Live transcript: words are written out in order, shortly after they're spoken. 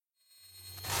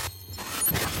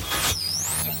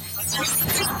At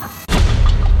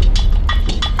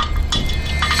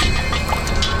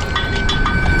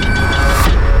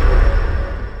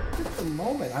the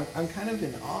moment, I'm kind of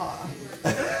in awe.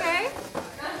 Okay.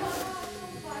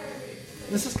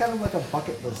 This is kind of like a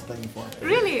bucket list thing for me.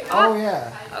 Really? Oh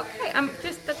yeah. Okay,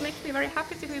 that makes me very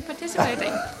happy to be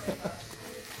participating.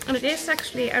 And it is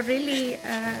actually, I really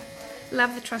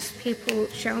love the trust people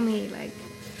show me. Like,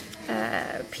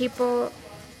 people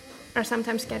are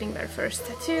sometimes getting their first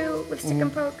tattoo with stick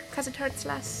and poke because it hurts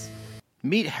less.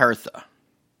 Meet Hertha.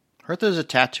 Hertha is a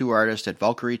tattoo artist at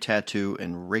Valkyrie Tattoo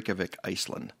in Reykjavik,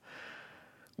 Iceland.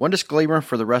 One disclaimer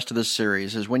for the rest of this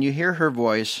series is when you hear her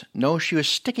voice, know she was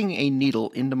sticking a needle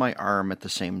into my arm at the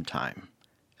same time.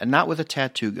 And not with a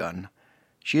tattoo gun.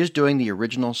 She is doing the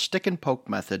original stick and poke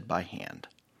method by hand.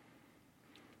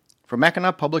 For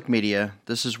Mackinac Public Media,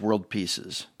 this is World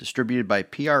Pieces, distributed by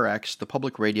PRX, the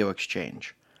Public Radio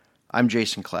Exchange. I'm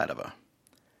Jason Kladova.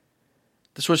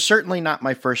 This was certainly not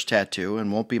my first tattoo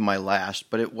and won't be my last,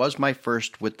 but it was my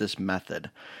first with this method.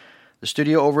 The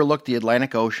studio overlooked the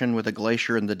Atlantic Ocean with a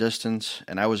glacier in the distance,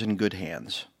 and I was in good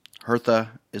hands.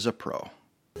 Hertha is a pro.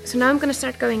 So now I'm going to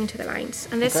start going into the lines.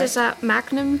 And this is a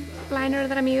Magnum liner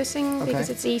that I'm using because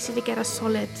it's easy to get a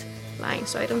solid line,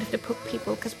 so I don't have to poke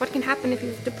people. Because what can happen if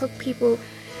you have to poke people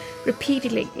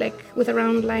repeatedly, like with a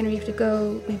round liner, you have to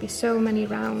go maybe so many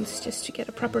rounds just to get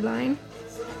a proper line.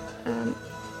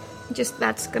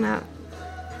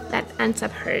 That ends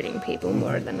up hurting people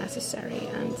more than necessary,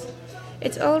 and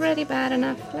it's already bad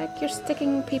enough. Like, you're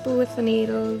sticking people with a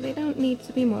needle, they don't need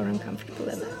to be more uncomfortable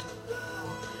than that.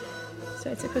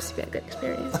 So it's supposed to be a good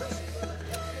experience.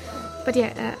 But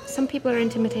yeah, some people are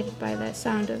intimidated by the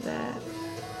sound of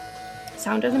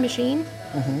the machine.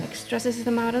 Like, stresses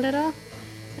them out a little,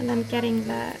 and then getting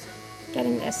this,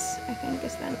 I think,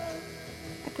 is then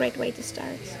a great way to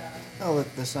start. Oh,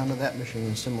 the sound of that machine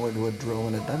is similar to a drill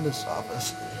in a dentist's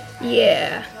office.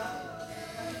 Yeah.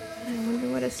 I wonder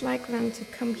what it's like then to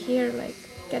come here, like,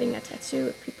 getting a tattoo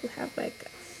if people have, like,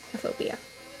 a phobia.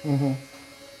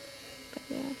 But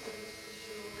yeah.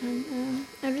 And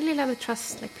I really love the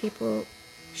trust, like, people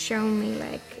show me,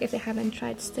 like, if they haven't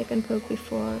tried stick and poke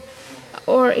before,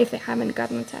 or if they haven't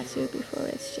gotten a tattoo before.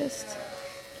 It's just,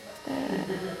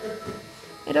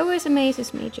 it always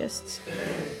amazes me just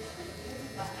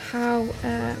how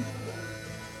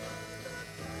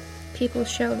people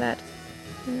show that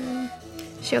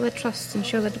trust and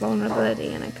show that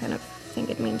vulnerability, and I kind of think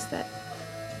it means that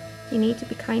you need to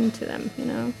be kind to them, you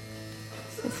know?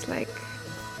 It's like...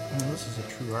 this is a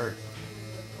true art.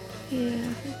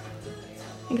 Yeah.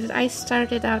 Because I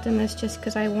started out in this just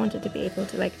because I wanted to be able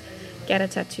to, like, get a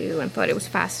tattoo and thought it was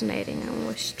fascinating, and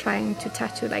was trying to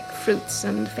tattoo, like, fruits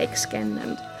and fake skin,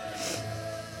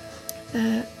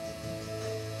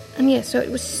 and yeah, so it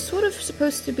was sort of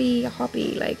supposed to be a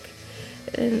hobby, like,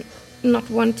 not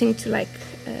wanting to, like,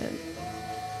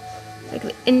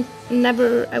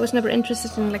 I was never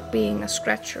interested in, like, being a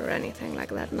scratcher or anything like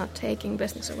that, not taking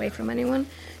business away from anyone.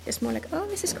 Just more like, oh,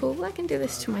 this is cool, I can do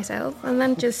this to myself. And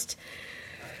then just,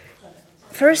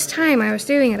 first time I was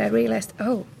doing it, I realized,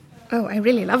 oh, I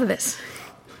really love this.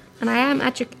 And I am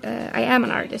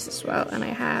an artist as well, and I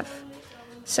have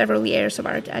several years of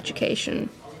art education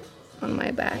on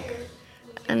my back.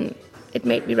 And it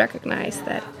made me recognize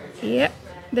that, yeah,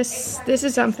 this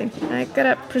is something. I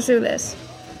gotta pursue this.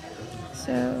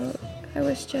 So I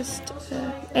was just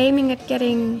aiming at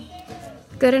getting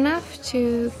good enough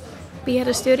to be at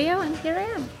a studio, and here I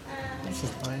am. This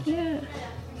is nice. Yeah.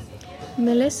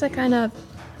 Melissa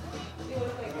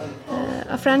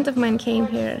a friend of mine came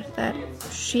here that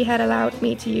she had allowed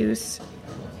me to use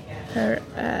her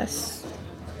as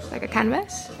like a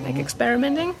canvas, like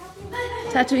experimenting,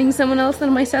 tattooing someone else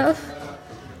than myself.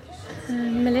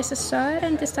 Melissa saw it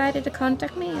and decided to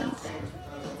contact me and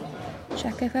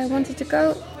check if I wanted to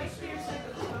go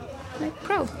like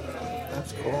pro.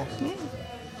 That's cool. Yeah.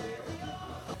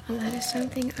 And that is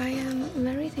something I am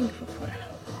very thankful for.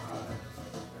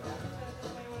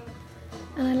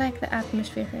 And I like the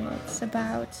atmosphere here. It's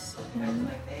about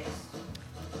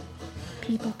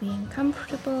people being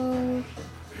comfortable.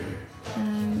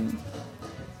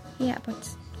 Yeah, but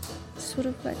sort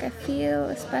of like I feel,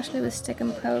 especially with stick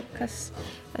and poke, because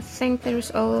I think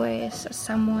there's always a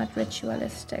somewhat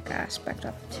ritualistic aspect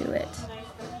up to it.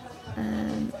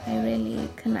 And I really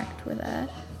connect with that.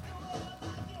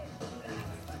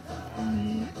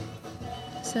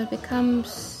 So it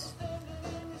becomes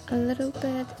a little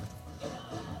bit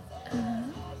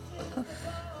of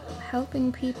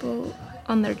helping people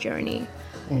on their journey.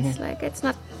 Mm-hmm. It's like, it's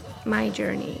not my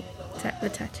journey, the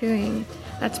tattooing,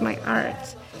 that's my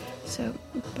art. So,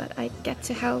 but I get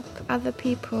to help other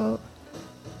people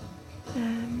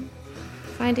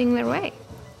finding their way.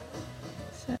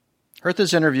 So.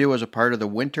 Hertha's interview was a part of the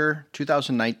Winter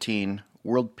 2019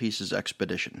 World Pieces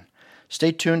Expedition.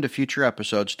 Stay tuned to future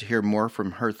episodes to hear more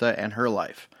from Hertha and her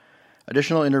life.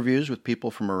 Additional interviews with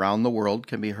people from around the world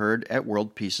can be heard at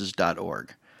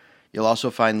worldpieces.org. You'll also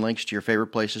find links to your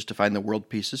favorite places to find the World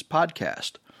Pieces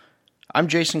podcast. I'm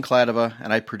Jason Kladova,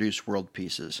 and I produce World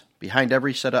Pieces. Behind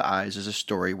every set of eyes is a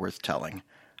story worth telling.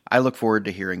 I look forward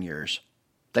to hearing yours.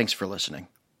 Thanks for listening.